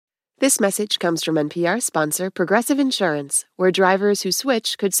This message comes from NPR sponsor Progressive Insurance, where drivers who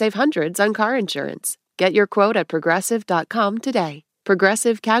switch could save hundreds on car insurance. Get your quote at progressive.com today.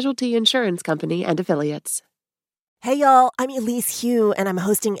 Progressive Casualty Insurance Company and Affiliates. Hey y'all, I'm Elise Hugh, and I'm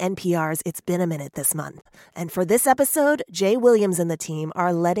hosting NPR's It's Been a Minute this month. And for this episode, Jay Williams and the team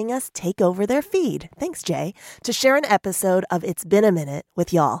are letting us take over their feed, thanks Jay, to share an episode of It's Been a Minute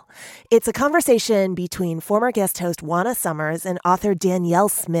with y'all. It's a conversation between former guest host Juana Summers and author Danyel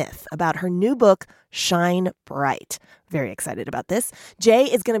Smith about her new book, Shine Bright. Very excited about this. Jay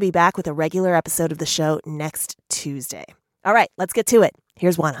is going to be back with a regular episode of the show next Tuesday. All right, let's get to it.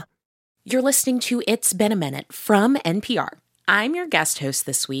 Here's Juana. You're listening to It's Been a Minute from NPR. I'm your guest host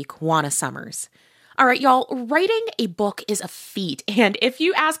this week, Juana Summers. All right, y'all, writing a book is a feat, and if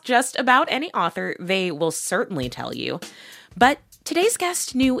you ask just about any author, they will certainly tell you. But today's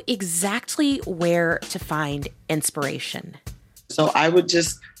guest knew exactly where to find inspiration. So I would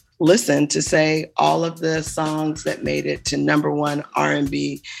just listen to, say, all of the songs that made it to #1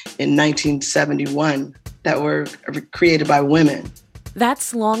 R&B in 1971 that were created by women.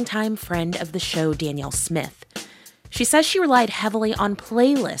 That's longtime friend of the show, Danyel Smith. She says she relied heavily on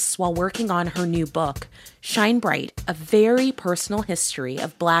playlists while working on her new book, Shine Bright, a very personal history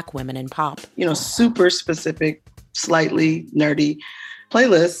of Black women in pop. Super specific, slightly nerdy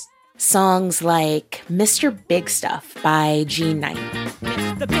playlists. Songs like Mr. Big Stuff by Jean Knight.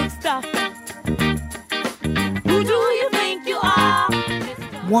 Mr. Big Stuff. Who do you think you are?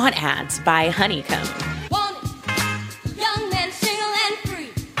 Want Ads by Honeycomb.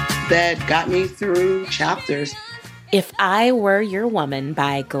 That got me through chapters. If I Were Your Woman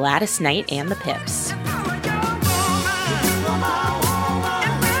by Gladys Knight and the Pips.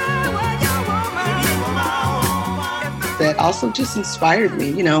 That also just inspired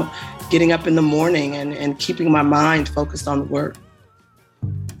me, getting up in the morning and keeping my mind focused on the work.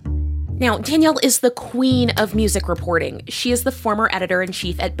 Now, Danyel is the queen of music reporting. She is the former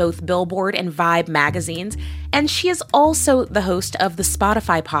editor-in-chief at both Billboard and Vibe magazines, and she is also the host of the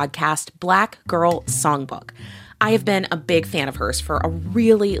Spotify podcast Black Girl Songbook. I have been a big fan of hers for a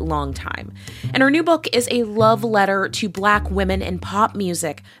really long time. And her new book is a love letter to Black women in pop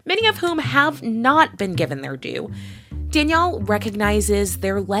music, many of whom have not been given their due. Danyel recognizes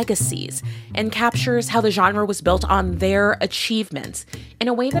their legacies and captures how the genre was built on their achievements in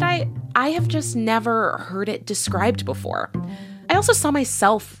a way that I have just never heard it described before. I also saw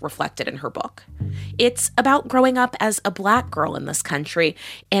myself reflected in her book. It's about growing up as a Black girl in this country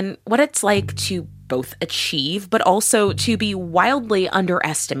and what it's like to both achieve, but also to be wildly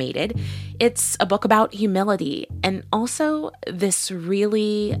underestimated. It's a book about humility and also this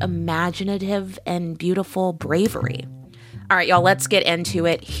really imaginative and beautiful bravery. All right, y'all, let's get into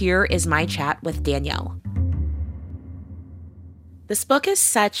it. Here is my chat with Danyel. This book is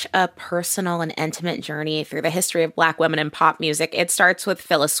such a personal and intimate journey through the history of Black women in pop music. It starts with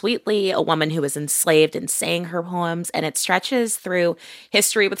Phyllis Wheatley, a woman who was enslaved and sang her poems, and it stretches through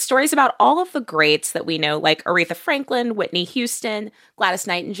history with stories about all of the greats that we know, like Aretha Franklin, Whitney Houston, Gladys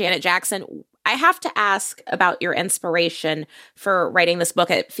Knight, and Janet Jackson. I have to ask about your inspiration for writing this book.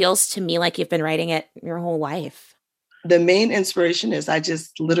 It feels to me like you've been writing it your whole life. The main inspiration is I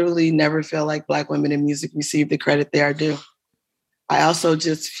just literally never feel like Black women in music receive the credit they are due. I also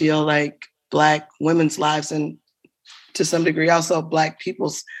just feel like Black women's lives and to some degree also Black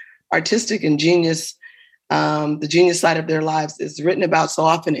people's artistic and genius, the genius side of their lives is written about so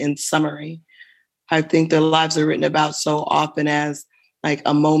often in summary. I think their lives are written about so often as like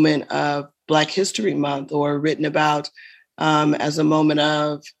a moment of Black History Month or written about as a moment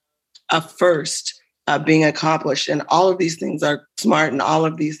of a first being accomplished. And all of these things are smart and all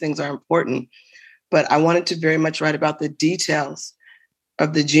of these things are important. But I wanted to very much write about the details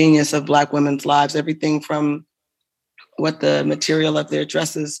of the genius of Black women's lives, everything from what the material of their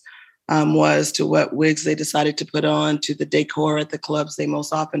dresses was to what wigs they decided to put on, to the decor at the clubs they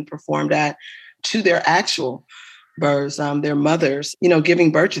most often performed at, to their actual births, their mothers,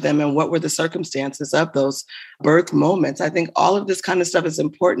 giving birth to them and what were the circumstances of those birth moments. I think all of this kind of stuff is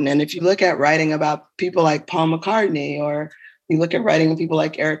important. And if you look at writing about people like Paul McCartney, or you look at writing people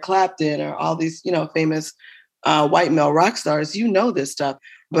like Eric Clapton, or all these, famous white male rock stars, this stuff.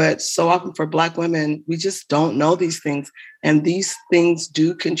 But so often for Black women, we just don't know these things. And these things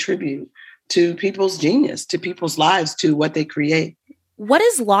do contribute to people's genius, to people's lives, to what they create. What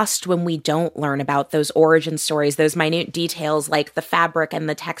is lost when we don't learn about those origin stories, those minute details like the fabric and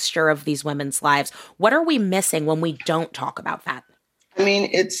the texture of these women's lives? What are we missing when we don't talk about that? I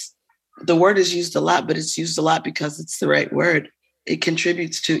mean, the word is used a lot, but it's used a lot because it's the right word. It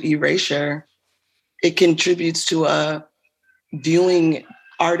contributes to erasure. It contributes to viewing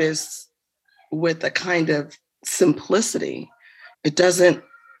artists with a kind of simplicity. It doesn't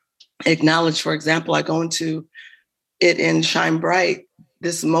acknowledge, for example, I go into it in Shine Bright,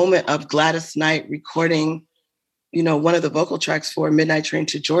 this moment of Gladys Knight recording, one of the vocal tracks for Midnight Train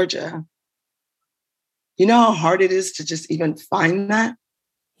to Georgia. You know how hard it is to just even find that?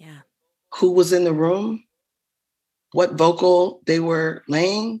 Yeah. Who was in the room? What vocal they were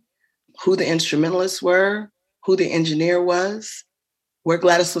laying? Who the instrumentalists were? Who the engineer was? Where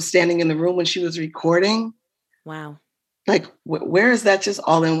Gladys was standing in the room when she was recording? Wow. Like, where is that just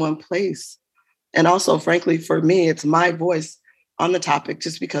all in one place? And also, frankly, for me, it's my voice on the topic,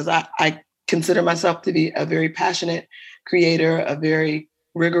 just because I consider myself to be a very passionate creator, a very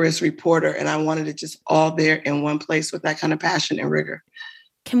rigorous reporter, and I wanted it just all there in one place with that kind of passion and rigor.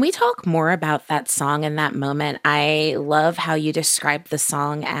 Can we talk more about that song in that moment? I love how you described the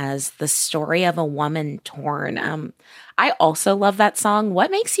song as the story of a woman torn. I also love that song.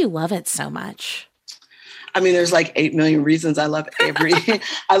 What makes you love it so much? I mean, there's like 8 million reasons. I love every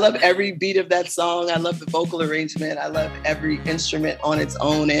beat of that song. I love the vocal arrangement. I love every instrument on its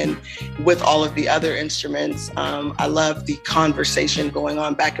own and with all of the other instruments. I love the conversation going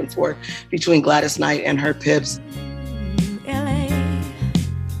on back and forth between Gladys Knight and her pips. LA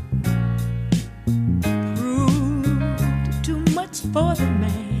proved too much for the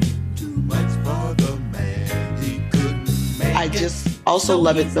man. Too much for the man. He couldn't make I just also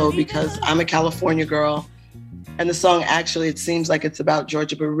love it though because I'm a California girl. And the song actually, it seems like it's about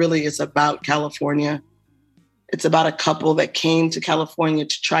Georgia, but really it's about California. It's about a couple that came to California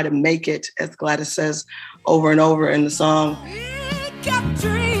to try to make it, as Gladys says over and over in the song. He kept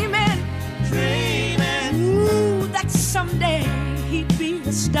dreaming, ooh, that someday he'd be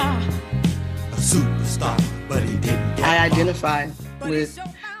a star. A superstar, but he didn't get I identify with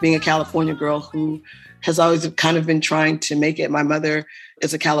being a California girl who has always kind of been trying to make it. My mother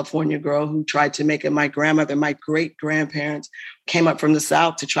is a California girl who tried to make it. My grandmother, my great-grandparents came up from the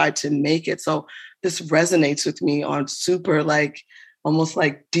South to try to make it. So this resonates with me on super almost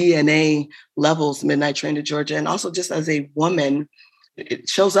like DNA levels, Midnight Train to Georgia. And also just as a woman, it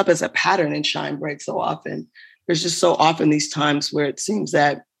shows up as a pattern in Shine Bright so often. There's just so often these times where it seems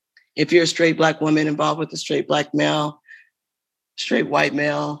that if you're a straight Black woman involved with a straight Black male, straight white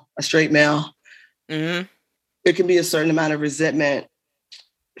male, a straight male, mm-hmm. there can be a certain amount of resentment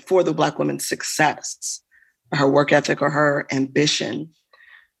for the Black woman's success, her work ethic or her ambition.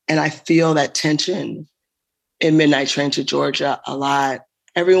 And I feel that tension in Midnight Train to Georgia a lot.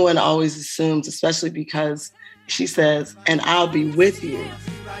 Everyone always assumes, especially because she says, and I'll be with you.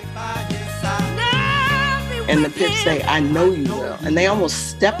 And the Pips say, I know you will. And they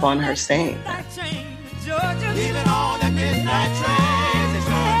almost step on her saying that.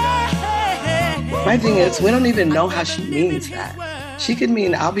 My thing is, we don't even know how she means that. She could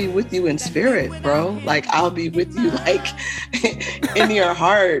mean, I'll be with you in spirit, bro. Like, I'll be with you, like, in your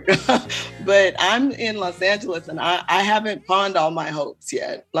heart. But I'm in Los Angeles, and I haven't pawned all my hopes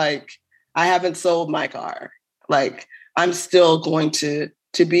yet. Like, I haven't sold my car. Like, I'm still going to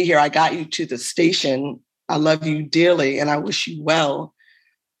be here. I got you to the station. I love you dearly, and I wish you well.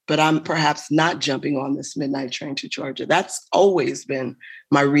 But I'm perhaps not jumping on this Midnight Train to Georgia. That's always been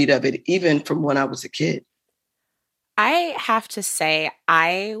my read of it, even from when I was a kid. I have to say,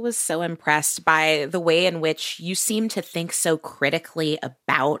 I was so impressed by the way in which you seem to think so critically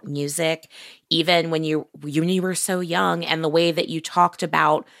about music, even when you were so young, and the way that you talked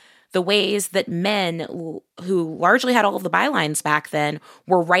about the ways that men who largely had all of the bylines back then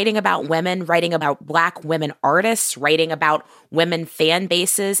were writing about women, writing about Black women artists, writing about women fan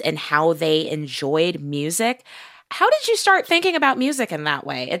bases and how they enjoyed music. How did you start thinking about music in that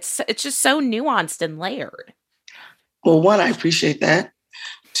way? It's just so nuanced and layered. Well, one, I appreciate that.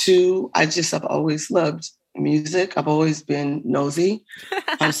 Two, I've always loved music. I've always been nosy.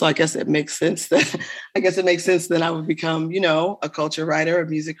 So I guess it makes sense that I would become, a culture writer, a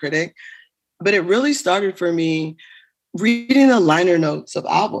music critic. But it really started for me reading the liner notes of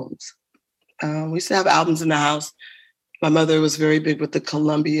albums. We used to have albums in the house. My mother was very big with the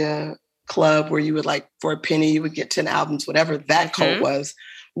Columbia Club, where you would, like, for a penny, you would get 10 albums, whatever that cult was.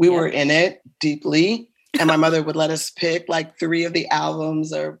 We were in it deeply. And my mother would let us pick like 3 of the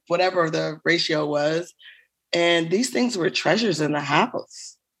albums or whatever the ratio was. And these things were treasures in the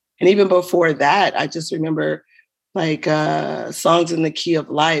house. And even before that, I just remember like Songs in the Key of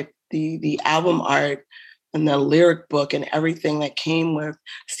Life, the album art and the lyric book and everything that came with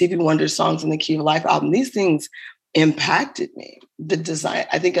Stevie Wonder's Songs in the Key of Life album. These things impacted me. The design,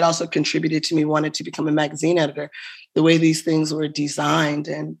 I think it also contributed to me wanting to become a magazine editor, the way these things were designed.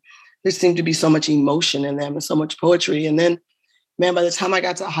 And there seemed to be so much emotion in them and so much poetry. And then man, by the time I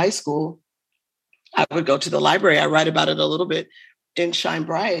got to high school, I would go to the library. I write about it a little bit in Shine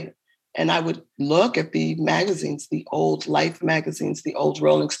Bright. And I would look at the magazines, the old Life magazines, the old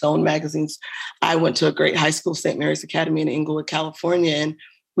Rolling Stone magazines. I went to a great high school, St. Mary's Academy in Inglewood, California. And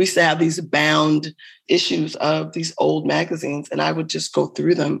we used to have these bound issues of these old magazines. And I would just go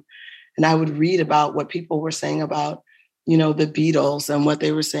through them and I would read about what people were saying about, the Beatles and what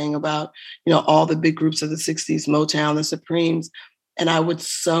they were saying about, all the big groups of the 60s, Motown, the Supremes. And I would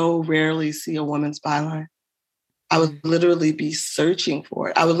so rarely see a woman's byline. I would literally be searching for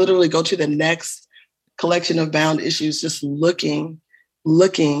it. I would literally go to the next collection of bound issues, just looking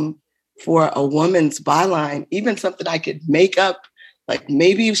for a woman's byline, even something I could make up. Like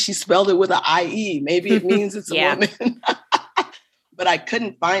maybe if she spelled it with an IE, maybe it means it's a woman. But I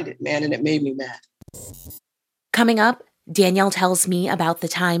couldn't find it, man, and it made me mad. Coming up, Danyel tells me about the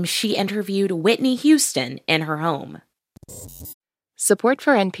time she interviewed Whitney Houston in her home. Support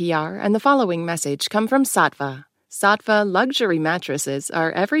for NPR and the following message come from Sattva. Sattva luxury mattresses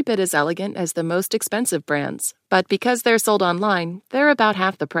are every bit as elegant as the most expensive brands, but because they're sold online, they're about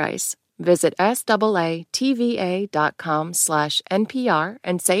half the price. Visit SAATVA.com/NPR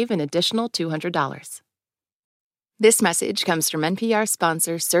and save an additional $200. This message comes from NPR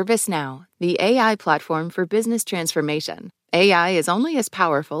sponsor ServiceNow, the AI platform for business transformation. AI is only as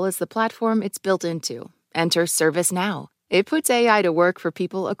powerful as the platform it's built into. Enter ServiceNow. It puts AI to work for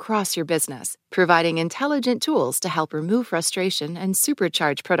people across your business, providing intelligent tools to help remove frustration and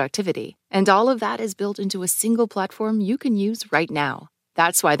supercharge productivity. And all of that is built into a single platform you can use right now.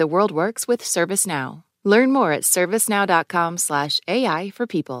 That's why the world works with ServiceNow. Learn more at servicenow.com/AI for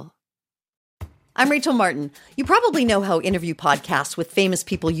people. I'm Rachel Martin. You probably know how interview podcasts with famous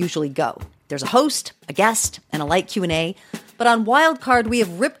people usually go. There's a host, a guest, and a light Q&A. But on Wildcard, we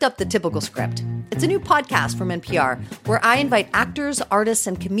have ripped up the typical script. It's a new podcast from NPR where I invite actors, artists,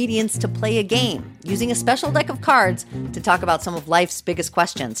 and comedians to play a game using a special deck of cards to talk about some of life's biggest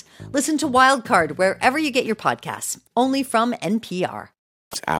questions. Listen to Wildcard wherever you get your podcasts, only from NPR.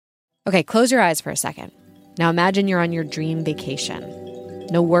 Okay, close your eyes for a second. Now imagine you're on your dream vacation.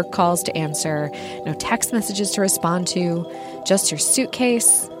 No work calls to answer, no text messages to respond to, just your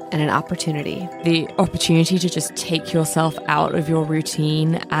suitcase and an opportunity. The opportunity to just take yourself out of your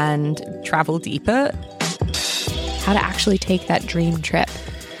routine and travel deeper. How to actually take that dream trip.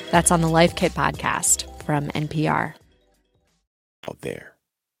 That's on the Life Kit podcast from NPR. Out there.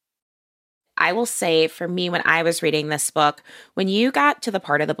 I will say for me, when I was reading this book, when you got to the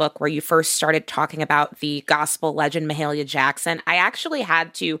part of the book where you first started talking about the gospel legend Mahalia Jackson, I actually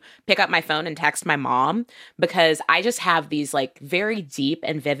had to pick up my phone and text my mom because I just have these like very deep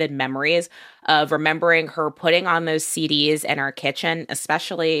and vivid memories of remembering her putting on those CDs in our kitchen,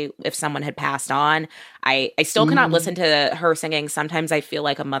 especially if someone had passed on. I still cannot listen to her singing Sometimes I Feel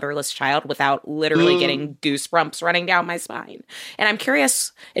Like a Motherless Child without literally getting goosebumps running down my spine. And I'm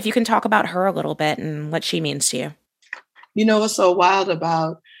curious if you can talk about her a little bit and what she means to you. You know what's so wild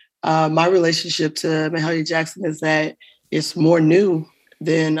about my relationship to Mahalia Jackson is that it's more new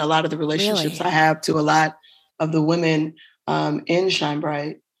than a lot of the relationships I have to a lot of the women in Shine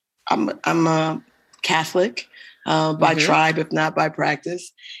Bright. I'm a Catholic by tribe, if not by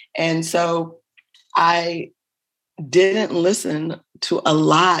practice. And so I didn't listen to a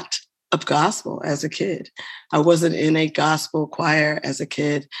lot of gospel as a kid. I wasn't in a gospel choir as a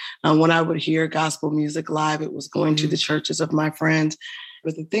kid. When I would hear gospel music live, it was going to the churches of my friends.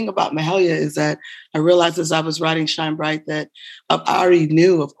 But the thing about Mahalia is that I realized as I was writing Shine Bright that I already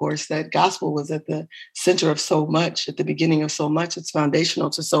knew, of course, that gospel was at the center of so much, at the beginning of so much. It's foundational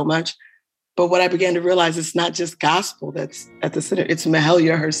to so much. But what I began to realize, it's not just gospel that's at the center. It's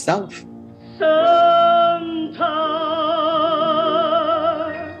Mahalia herself. Sometimes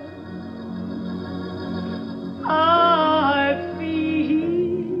I feel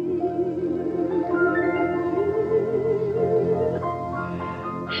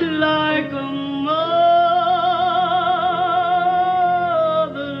like a motherly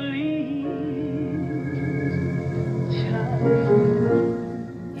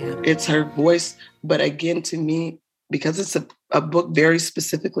child. It's her voice. But again, to me, because it's a book very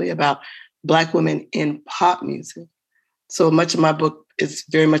specifically about Black women in pop music. So much of my book is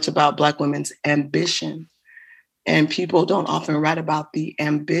very much about Black women's ambition. And people don't often write about the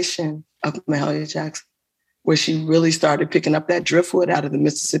ambition of Mahalia Jackson, where she really started picking up that driftwood out of the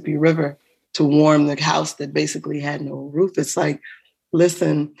Mississippi River to warm the house that basically had no roof. It's like,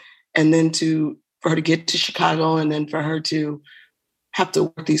 listen, and then for her to get to Chicago and then for her to have to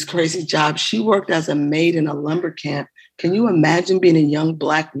work these crazy jobs. She worked as a maid in a lumber camp. Can you imagine being a young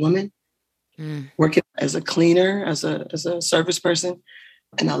Black woman working as a cleaner, as a service person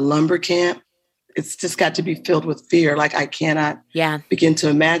in a lumber camp. It's just got to be filled with fear. Like I cannot begin to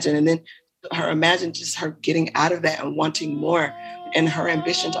imagine. And then imagine just her getting out of that and wanting more, and her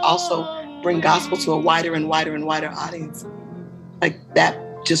ambition to also bring gospel to a wider and wider and wider audience. Like that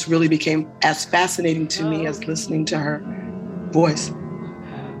just really became as fascinating to me as listening to her voice.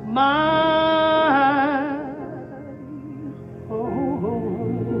 Wow.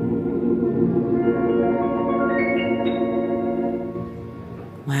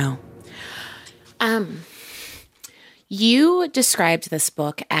 You described this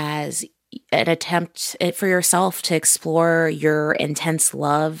book as an attempt for yourself to explore your intense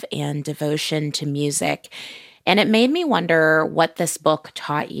love and devotion to music. And it made me wonder what this book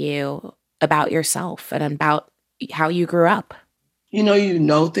taught you about yourself and about how you grew up. You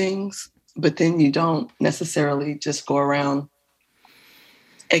know things, but then you don't necessarily just go around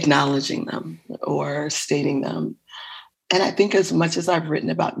acknowledging them or stating them. And I think as much as I've written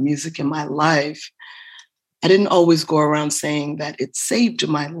about music in my life, I didn't always go around saying that it saved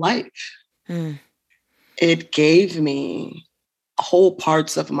my life. It gave me whole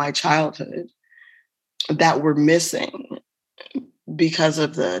parts of my childhood that were missing because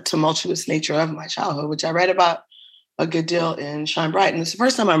of the tumultuous nature of my childhood, which I write about a good deal in Shine Bright. And it's the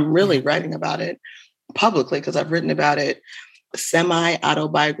first time I'm really writing about it publicly, because I've written about it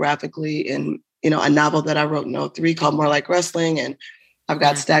semi-autobiographically in a novel that I wrote in 2003 called More Like Wrestling. And I've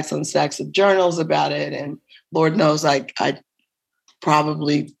got stacks on stacks of journals about it. And Lord knows I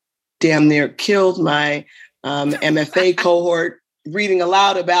probably damn near killed my MFA cohort reading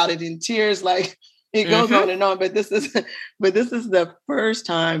aloud about it in tears. Like it goes on and on. But this is the first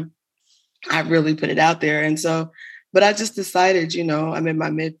time I really put it out there. And so, but I just decided, I'm in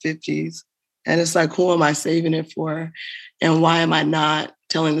my mid-50s, and it's like, who am I saving it for? And why am I not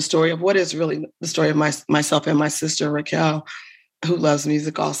telling the story of what is really the story of myself and my sister, Raquel, who loves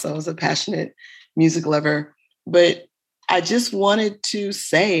music also, is a passionate music lover. But I just wanted to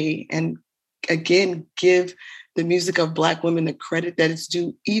say, and again, give the music of Black women the credit that it's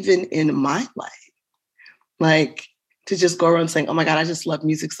due, even in my life. Like, to just go around saying, oh my God, I just love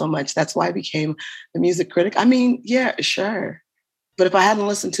music so much. That's why I became a music critic. I mean, yeah, sure. But if I hadn't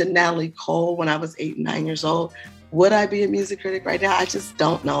listened to Natalie Cole when I was 8 and 9 years old, would I be a music critic right now? I just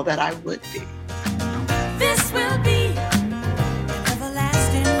don't know that I would be. This will be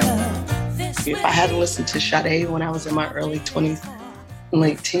everlasting love. If I hadn't listened to Sade when I was in my early 20s and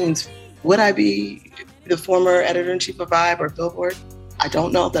late teens, would I be the former editor-in-chief of Vibe or Billboard? I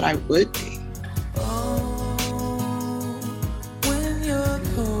don't know that I would be.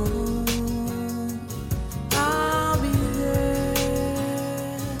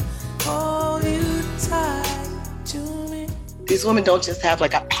 These women don't just have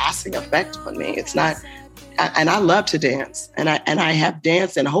like a passing effect on me. It's not, and I love to dance, and I have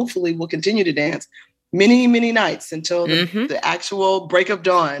danced, and hopefully will continue to dance many, many nights until the actual break of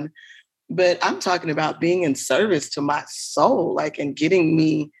dawn. But I'm talking about being in service to my soul, like, and getting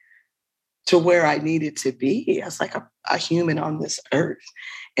me to where I needed to be as like a human on this earth.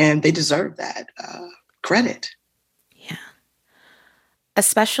 And they deserve that credit. Yeah.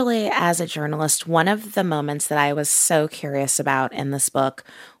 Especially as a journalist, one of the moments that I was so curious about in this book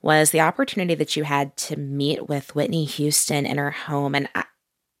was the opportunity that you had to meet with Whitney Houston in her home. And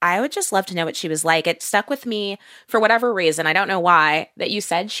I would just love to know what she was like. It stuck with me for whatever reason. I don't know why, that you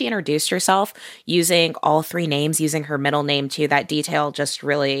said she introduced herself using all 3 names, using her middle name too. That detail just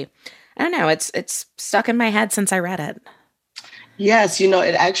really, I don't know, it's stuck in my head since I read it. Yes,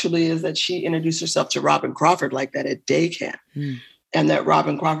 it actually is that she introduced herself to Robin Crawford like that at day camp. And that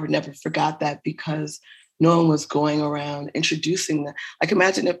Robin Crawford never forgot that, because no one was going around introducing them. Like,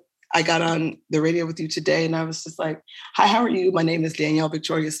 imagine if I got on the radio with you today and I was just like, hi, how are you? My name is Danyel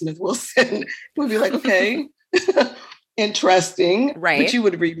Victoria Smith Wilson. We'd be like, okay, interesting. Right. But you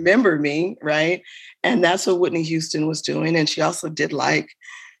would remember me, right? And that's what Whitney Houston was doing. And she also did like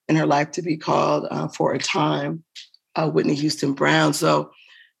in her life to be called for a time, Whitney Houston Brown. So,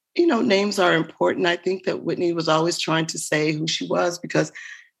 names are important. I think that Whitney was always trying to say who she was because,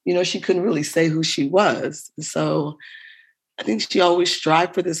 she couldn't really say who she was. So I think she always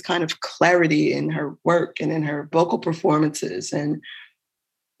strived for this kind of clarity in her work and in her vocal performances, and,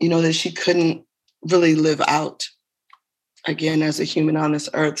 that she couldn't really live out again as a human on this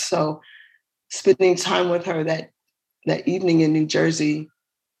earth. So spending time with her that evening in New Jersey,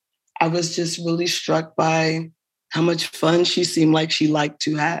 I was just really struck by how much fun she seemed like she liked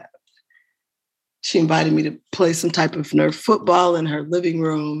to have. She invited me to play some type of Nerf football in her living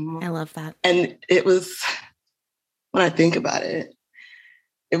room. I love that. And it was, when I think about it,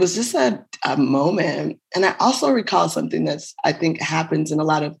 it was just a moment. And I also recall something that's, I think, happens in a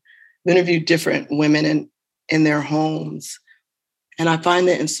lot of interviewed different women in their homes. And I find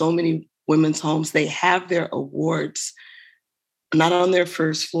that in so many women's homes, they have their awards not on their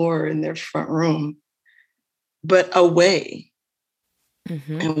first floor in their front room, but away.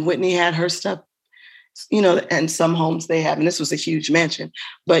 Mm-hmm. And Whitney had her stuff, and some homes they have, and this was a huge mansion,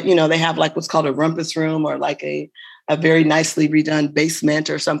 but, they have like what's called a rumpus room or like a very nicely redone basement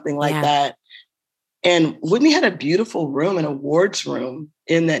or something like that. And Whitney had a beautiful room, an awards room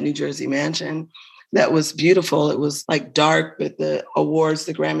in that New Jersey mansion that was beautiful. It was like dark, but the awards,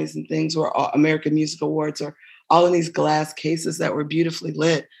 the Grammys and things were all American Music Awards or all in these glass cases that were beautifully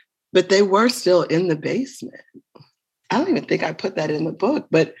lit, but they were still in the basement. I don't even think I put that in the book,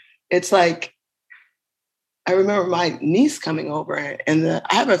 but it's like, I remember my niece coming over and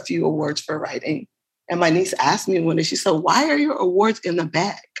I have a few awards for writing. And my niece asked me one day, she said, "Why are your awards in the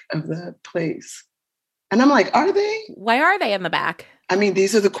back of the place?" And I'm like, are they? Why are they in the back? I mean,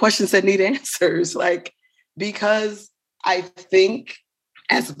 these are the questions that need answers. Like, because I think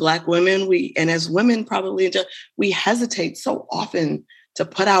as Black women, and as women probably, we hesitate so often to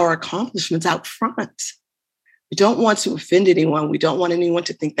put our accomplishments out front. We don't want to offend anyone. We don't want anyone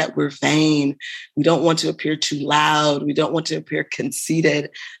to think that we're vain. We don't want to appear too loud. We don't want to appear conceited.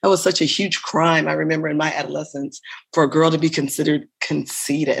 That was such a huge crime, I remember in my adolescence, for a girl to be considered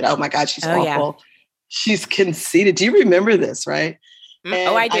conceited. Oh my God, she's awful. Yeah. She's conceited. Do you remember this, right?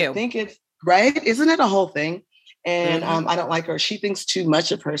 Oh, I do. I think it's, right? Isn't it a whole thing? And I don't like her. She thinks too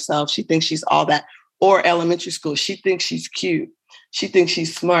much of herself. She thinks she's all that. Or elementary school, she thinks she's cute. She thinks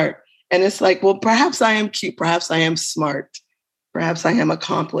she's smart. And it's like, well, perhaps I am cute. Perhaps I am smart. Perhaps I am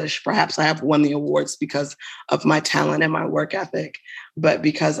accomplished. Perhaps I have won the awards because of my talent and my work ethic. But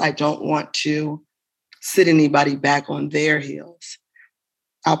because I don't want to sit anybody back on their heels,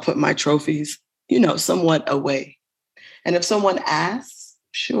 I'll put my trophies, somewhat away. And if someone asks,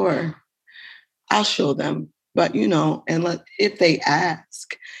 sure, I'll show them. But, if they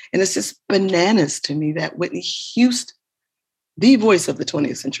ask, and it's just bananas to me that Whitney Houston, the voice of the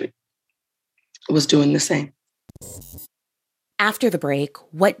 20th century, was doing the same. After the break,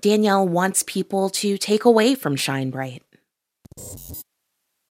 what Danyel wants people to take away from Shine Bright.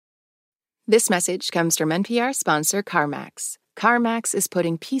 This message comes from NPR sponsor CarMax. CarMax is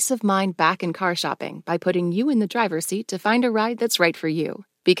putting peace of mind back in car shopping by putting you in the driver's seat to find a ride that's right for you.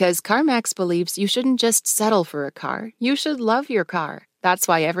 Because CarMax believes you shouldn't just settle for a car, you should love your car. That's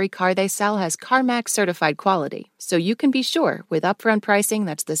why every car they sell has CarMax certified quality, so you can be sure with upfront pricing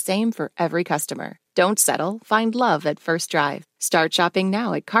that's the same for every customer. Don't settle, find love at first drive. Start shopping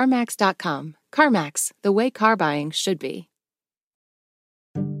now at CarMax.com. CarMax, the way car buying should be.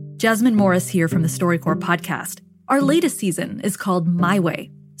 Jasmine Morris here from the StoryCorps podcast. Our latest season is called My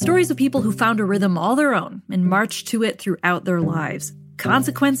Way. Stories of people who found a rhythm all their own and marched to it throughout their lives.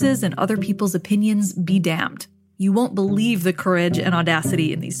 Consequences and other people's opinions be damned. You won't believe the courage and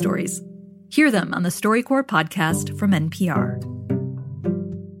audacity in these stories. Hear them on the StoryCorps podcast from NPR.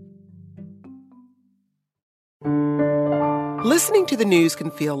 Listening to the news can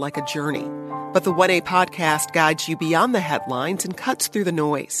feel like a journey, but the 1A podcast guides you beyond the headlines and cuts through the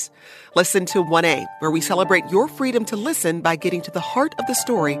noise. Listen to 1A, where we celebrate your freedom to listen by getting to the heart of the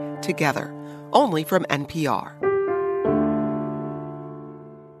story together. Only from NPR.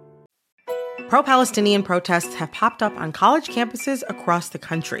 Pro-Palestinian protests have popped up on college campuses across the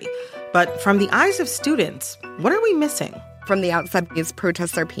country. But from the eyes of students, what are we missing? From the outside, these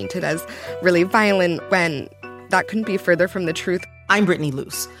protests are painted as really violent when that couldn't be further from the truth. I'm Brittany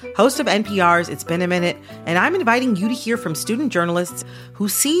Luce, host of NPR's It's Been a Minute, and I'm inviting you to hear from student journalists who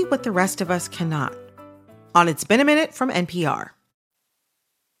see what the rest of us cannot. On It's Been a Minute from NPR.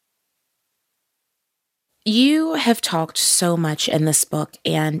 You have talked so much in this book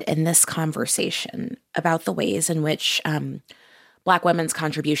and in this conversation about the ways in which Black women's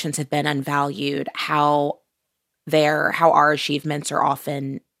contributions have been unvalued, how our achievements are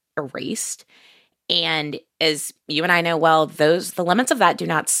often erased. And as you and I know well, the limits of that do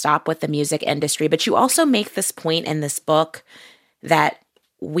not stop with the music industry. But you also make this point in this book that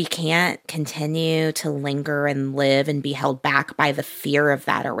we can't continue to linger and live and be held back by the fear of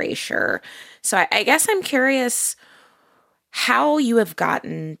that erasure. So I guess I'm curious how you have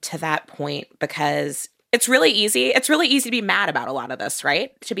gotten to that point, because it's really easy. It's really easy to be mad about a lot of this,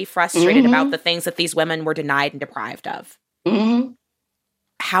 right? To be frustrated about the things that these women were denied and deprived of. Mm-hmm.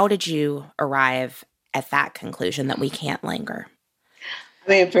 How did you arrive at that conclusion that we can't linger? I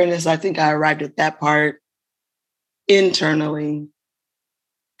mean, in fairness, I think I arrived at that part internally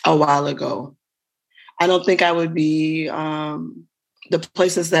a while ago. I don't think I would be the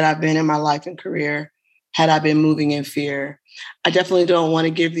places that I've been in my life and career, had I been moving in fear, I definitely don't want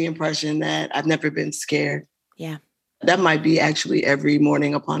to give the impression that I've never been scared. Yeah. That might be actually every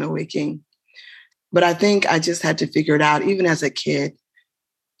morning upon awaking. But I think I just had to figure it out, even as a kid,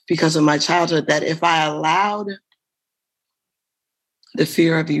 because of my childhood, that if I allowed the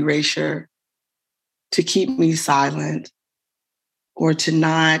fear of erasure to keep me silent or to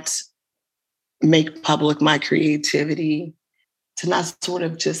not make public my creativity, to not sort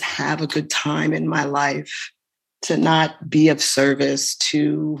of just have a good time in my life, to not be of service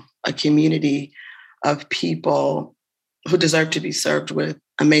to a community of people who deserve to be served with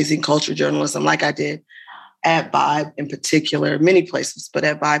amazing culture journalism like I did at Vibe in particular, many places, but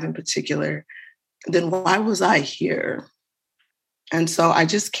at Vibe in particular, then why was I here? And so I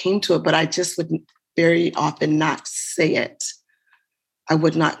just came to it, but I just would very often not say it. I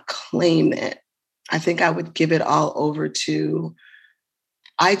would not claim it. I think I would give it all over to,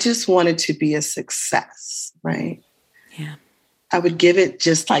 I just wanted to be a success, right? Yeah. I would give it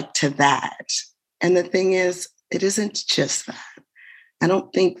just like to that. And the thing is, it isn't just that. I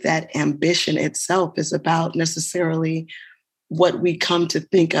don't think that ambition itself is about necessarily what we come to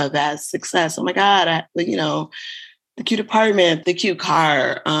think of as success. Oh my God, the cute apartment, the cute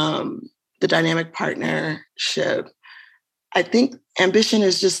car, the dynamic partnership. I think ambition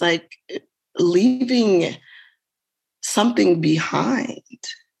is just like leaving something behind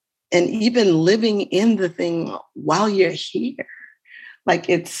and even living in the thing while you're here. Like,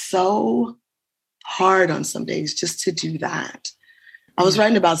 it's so hard on some days just to do that. I was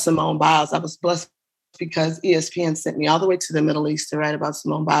writing about Simone Biles. I was blessed because ESPN sent me all the way to the Middle East to write about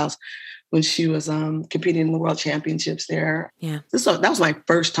Simone Biles when she was competing in the World Championships there. Yeah. That was my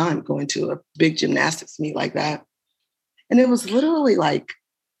first time going to a big gymnastics meet like that. And it was literally like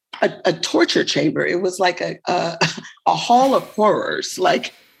a torture chamber. It was like a hall of horrors.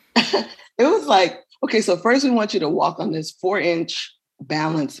 Like, it was like, okay, so first we want you to walk on this 4-inch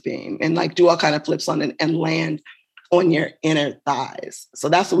balance beam and like do all kind of flips on it and land on your inner thighs. So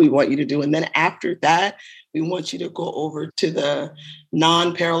that's what we want you to do. And then after that, we want you to go over to the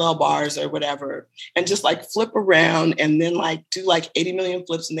non-parallel bars or whatever and just like flip around and then like do like 80 million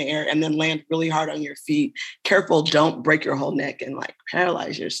flips in the air and then land really hard on your feet. Careful, don't break your whole neck and like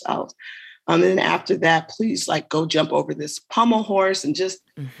paralyze yourself. And then after that, please like go jump over this pommel horse and just,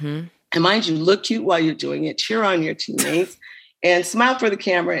 and mind you, look cute while you're doing it, cheer on your teammates and smile for the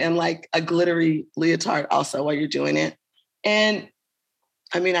camera and like a glittery leotard also while you're doing it. And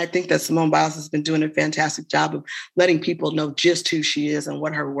I mean, I think that Simone Biles has been doing a fantastic job of letting people know just who she is and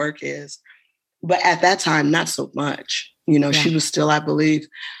what her work is. But at that time, not so much. She was still, I believe,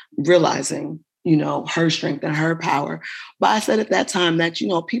 realizing, her strength and her power. But I said at that time that,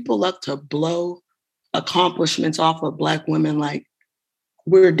 people love to blow accomplishments off of Black women like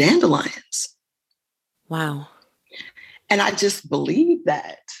we're dandelions. Wow. And I just believe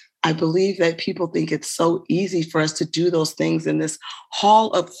that. I believe that people think it's so easy for us to do those things in this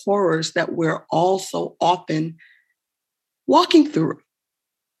hall of horrors that we're all so often walking through.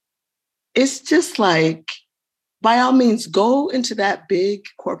 It's just like, by all means, go into that big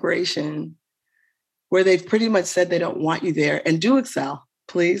corporation where they've pretty much said they don't want you there and do excel,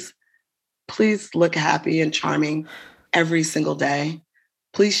 please. Please look happy and charming every single day.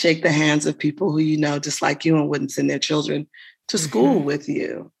 Please shake the hands of people who you know just like you and wouldn't send their children to school with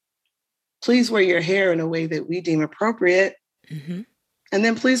you. Please wear your hair in a way that we deem appropriate. And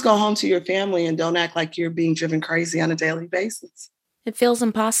then please go home to your family and don't act like you're being driven crazy on a daily basis. It feels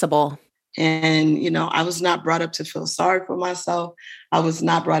impossible. And, I was not brought up to feel sorry for myself. I was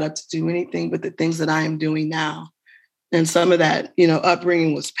not brought up to do anything but the things that I am doing now. And some of that,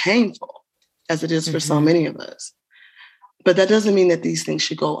 upbringing was painful, as it is for so many of us. But that doesn't mean that these things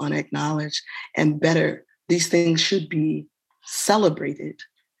should go unacknowledged. And better, these things should be celebrated.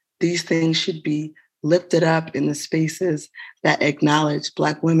 These things should be lifted up in the spaces that acknowledge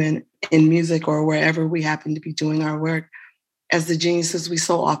Black women in music or wherever we happen to be doing our work as the geniuses we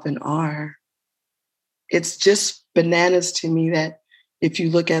so often are. It's just bananas to me that if you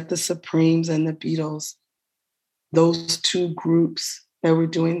look at the Supremes and the Beatles, those two groups that were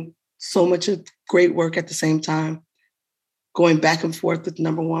doing so much of great work at the same time, going back and forth with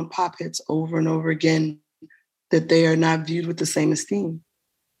 #1 pop hits over and over again, that they are not viewed with the same esteem.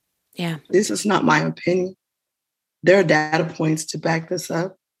 Yeah. This is not my opinion. There are data points to back this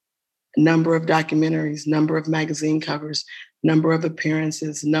up. Number of documentaries, number of magazine covers, number of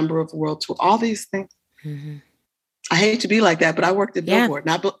appearances, number of world tour, all these things. I hate to be like that, but I worked at Billboard.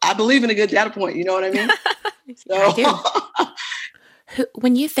 And I believe in a good data point. You know what I mean? I do.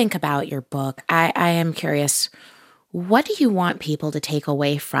 When you think about your book, I am curious, What do you want people to take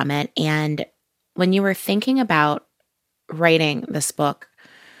away from it? And when you were thinking about writing this book,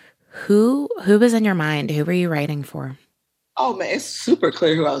 who was in your mind? Who were you writing for? Oh man, it's super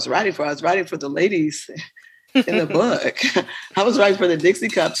clear who I was writing for. I was writing for the ladies in the book. I was writing for the Dixie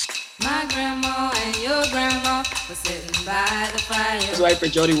Cups. My grandma and your grandma were sitting by the fire. I was writing for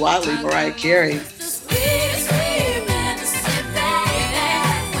Jody Watley, Mariah Carey.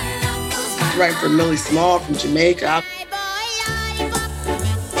 I was writing for Millie Small from Jamaica.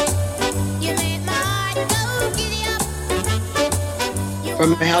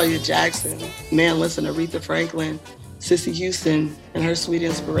 From Mahalia Jackson, Man Listen, Aretha Franklin, Cissy Houston, and her sweet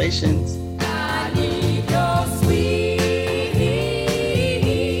inspirations. I need your sweet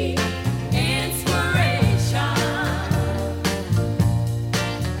inspiration.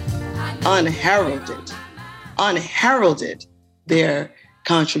 Unheralded their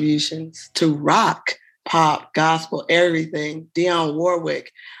contributions to rock, pop, gospel, everything. Dionne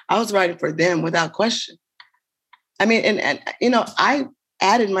Warwick. I was writing for them without question. I mean, and I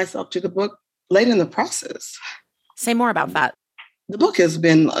added myself to the book late in the process. Say more about that. The book has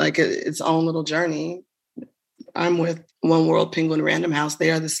been like its own little journey. I'm with One World Penguin Random House. They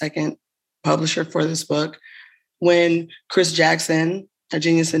are the second publisher for this book. When Chris Jackson, a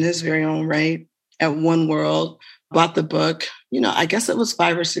genius in his very own right, at One World, bought the book, I guess it was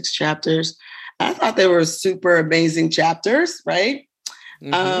 5 or 6 chapters. I thought they were super amazing chapters, right?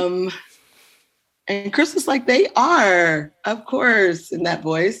 Mm-hmm. And Chris was like, they are, of course, in that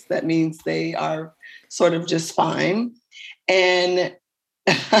voice. That means they are sort of just fine. And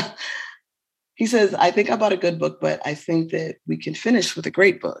he says, I think I bought a good book, but I think that we can finish with a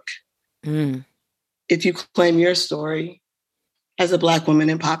great book. Mm. If you claim your story as a Black woman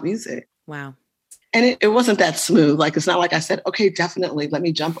in pop music. Wow. And it wasn't that smooth. Like, it's not like I said, okay, definitely, let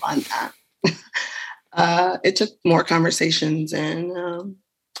me jump on that. It took more conversations and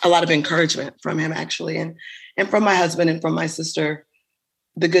a lot of encouragement from him, actually, and from my husband and from my sister.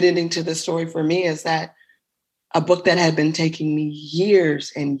 The good ending to the story for me is that a book that had been taking me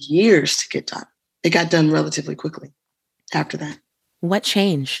years and years to get done, it got done relatively quickly after that. What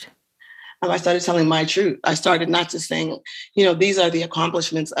changed? I started telling my truth. I started not just saying, these are the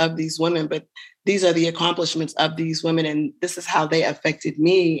accomplishments of these women, but these are the accomplishments of these women. And this is how they affected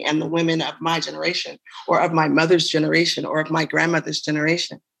me and the women of my generation or of my mother's generation or of my grandmother's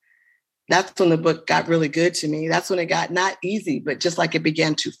generation. That's when the book got really good to me. That's when it got not easy, but just like it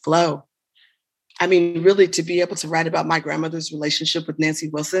began to flow. I mean, really, to be able to write about my grandmother's relationship with Nancy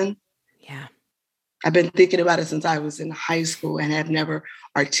Wilson. Yeah. I've been thinking about it since I was in high school and have never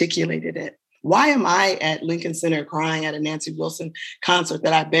articulated it. Why am I at Lincoln Center crying at a Nancy Wilson concert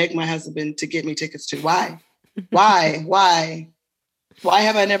that I begged my husband to get me tickets to? Why? Why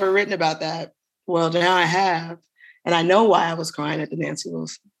have I never written about that? Well, now I have. And I know why I was crying at the Nancy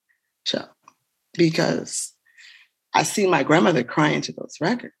Wilson show, because I see my grandmother crying to those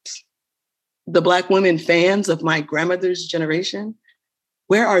records. The Black women fans of my grandmother's generation,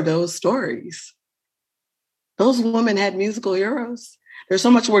 where are those stories? Those women had musical heroes. There's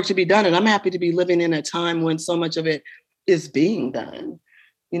so much work to be done, and I'm happy to be living in a time when so much of it is being done.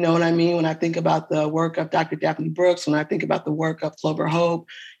 You know what I mean? When I think about the work of Dr. Daphne Brooks, when I think about the work of Clover Hope,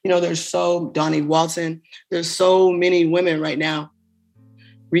 there's Donnie Walton, there's so many women right now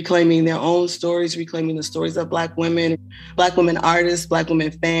reclaiming their own stories, reclaiming the stories of Black women artists, Black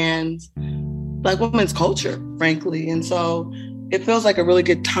women fans, Black women's culture, frankly. And so it feels like a really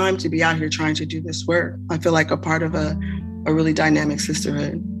good time to be out here trying to do this work. I feel like a part of a really dynamic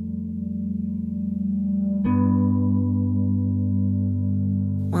sisterhood.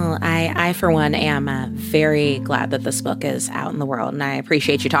 Well, I for one, am very glad that this book is out in the world, and I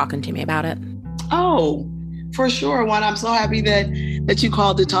appreciate you talking to me about it. Oh, for sure, Juan. I'm so happy that you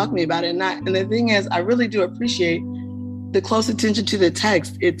called to talk to me about it. And the thing is, I really do appreciate the close attention to the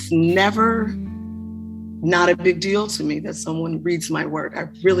text. It's never not a big deal to me that someone reads my work. I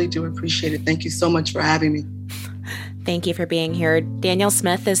really do appreciate it. Thank you so much for having me. Thank you for being here. Danyel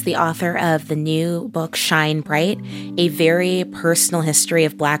Smith is the author of the new book, Shine Bright, a very personal history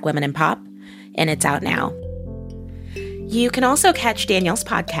of Black women in pop, and it's out now. You can also catch Danyel's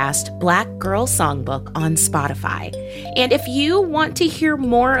podcast, Black Girl Songbook, on Spotify. And if you want to hear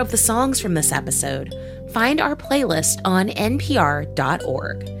more of the songs from this episode, find our playlist on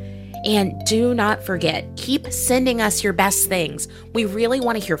npr.org. And do not forget, keep sending us your best things. We really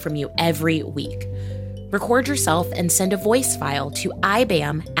want to hear from you every week. Record yourself and send a voice file to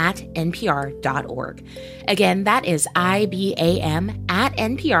ibam@npr.org. Again, that is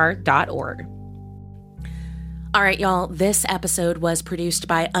ibam@npr.org. All right, y'all, this episode was produced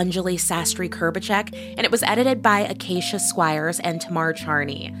by Anjali Sastry-Kurbacek, and it was edited by Acacia Squires and Tamar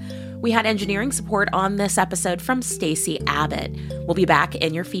Charney. We had engineering support on this episode from Stacey Abbott. We'll be back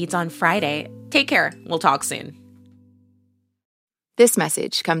in your feeds on Friday. Take care. We'll talk soon. This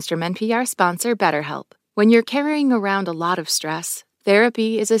message comes from NPR sponsor BetterHelp. When you're carrying around a lot of stress,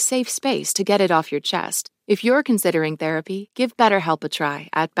 therapy is a safe space to get it off your chest. If you're considering therapy, give BetterHelp a try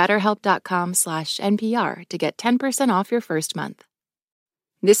at betterhelp.com/NPR to get 10% off your first month.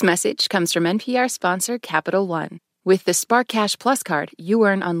 This message comes from NPR sponsor Capital One. With the Spark Cash Plus card, you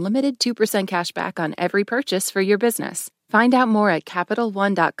earn unlimited 2% cash back on every purchase for your business. Find out more at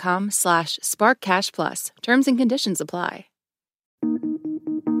CapitalOne.com/SparkCashPlus. Terms and conditions apply.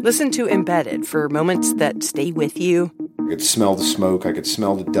 Listen to Embedded for moments that stay with you. I could smell the smoke. I could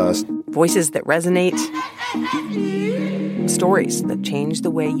smell the dust. Voices that resonate. Stories that change the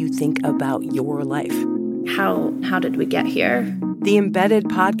way you think about your life. How did we get here? The Embedded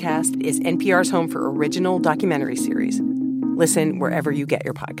podcast is NPR's home for original documentary series. Listen wherever you get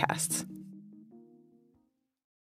your podcasts.